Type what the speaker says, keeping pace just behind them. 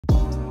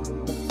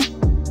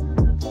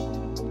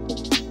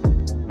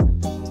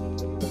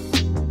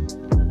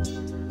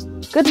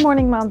Good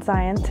morning, Mount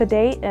Zion.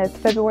 Today is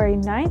February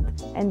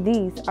 9th, and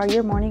these are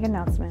your morning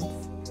announcements.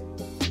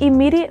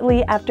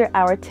 Immediately after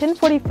our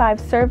 10:45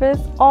 service,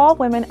 all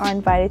women are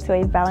invited to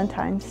a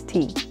Valentine's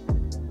tea.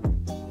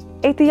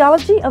 A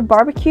Theology of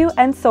Barbecue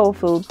and Soul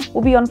Food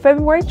will be on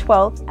February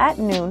 12th at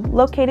noon,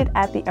 located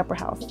at the Upper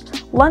House.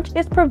 Lunch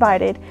is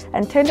provided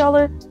and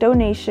 $10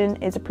 donation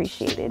is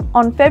appreciated.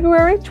 On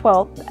February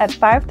 12th at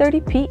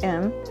 5:30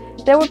 p.m.,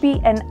 there will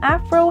be an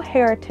Afro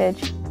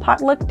Heritage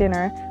potluck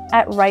dinner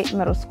at Wright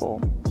Middle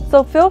School.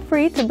 So feel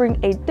free to bring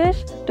a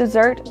dish,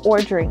 dessert, or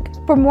drink.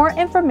 For more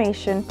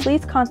information,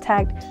 please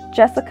contact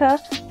Jessica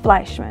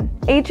Fleischman.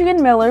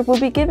 Adrian Miller will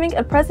be giving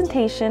a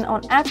presentation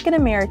on African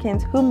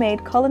Americans who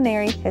made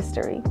culinary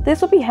history.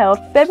 This will be held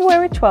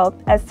February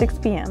 12th at 6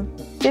 p.m.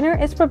 Dinner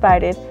is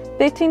provided.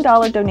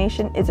 $15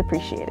 donation is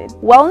appreciated.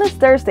 Wellness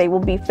Thursday will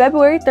be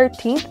February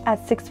 13th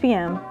at 6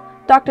 p.m.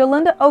 Dr.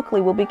 Linda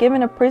Oakley will be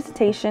giving a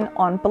presentation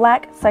on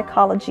Black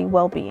psychology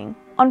well-being.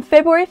 On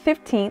February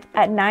 15th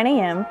at 9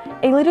 a.m.,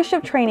 a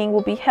leadership training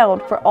will be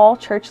held for all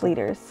church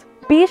leaders.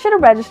 Be sure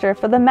to register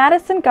for the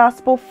Madison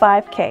Gospel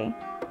 5K.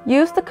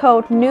 Use the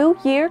code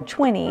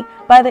NEWYEAR20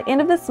 by the end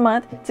of this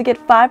month to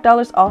get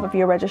 $5 off of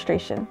your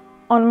registration.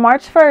 On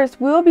March 1st,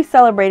 we will be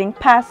celebrating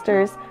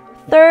Pastor's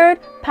 3rd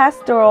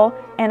pastoral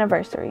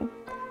anniversary.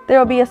 There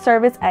will be a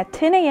service at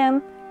 10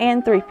 a.m.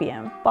 and 3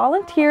 p.m.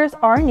 Volunteers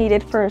are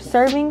needed for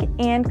serving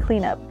and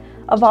cleanup.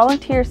 A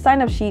volunteer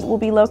sign-up sheet will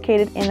be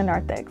located in the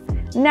narthex.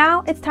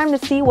 Now it's time to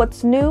see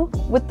what's new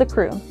with the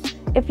crew.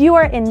 If you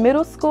are in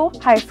middle school,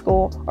 high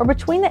school, or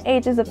between the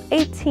ages of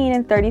 18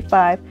 and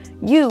 35,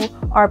 you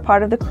are a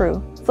part of the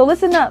crew. So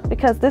listen up,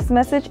 because this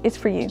message is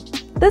for you.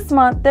 This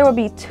month, there will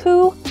be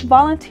 2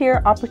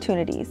 volunteer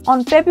opportunities.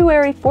 On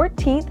February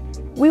 14th,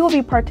 we will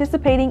be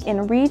participating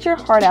in Read Your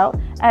Heart Out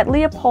at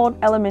Leopold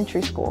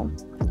Elementary School.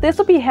 This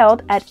will be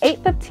held at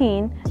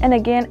 8:15 and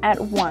again at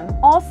 1.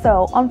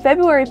 Also, on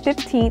February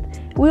 15th,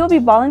 we will be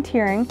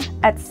volunteering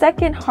at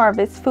Second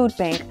Harvest Food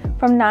Bank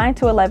from 9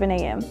 to 11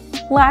 a.m.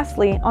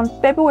 Lastly, on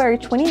February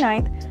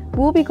 29th, we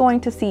will be going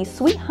to see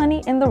Sweet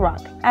Honey in the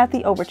Rock at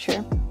the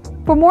Overture.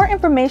 For more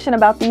information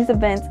about these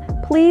events,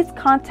 please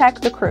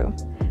contact the crew.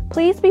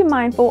 Please be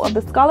mindful of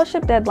the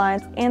scholarship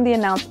deadlines and the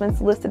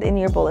announcements listed in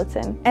your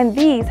bulletin. And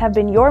these have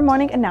been your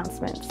morning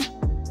announcements.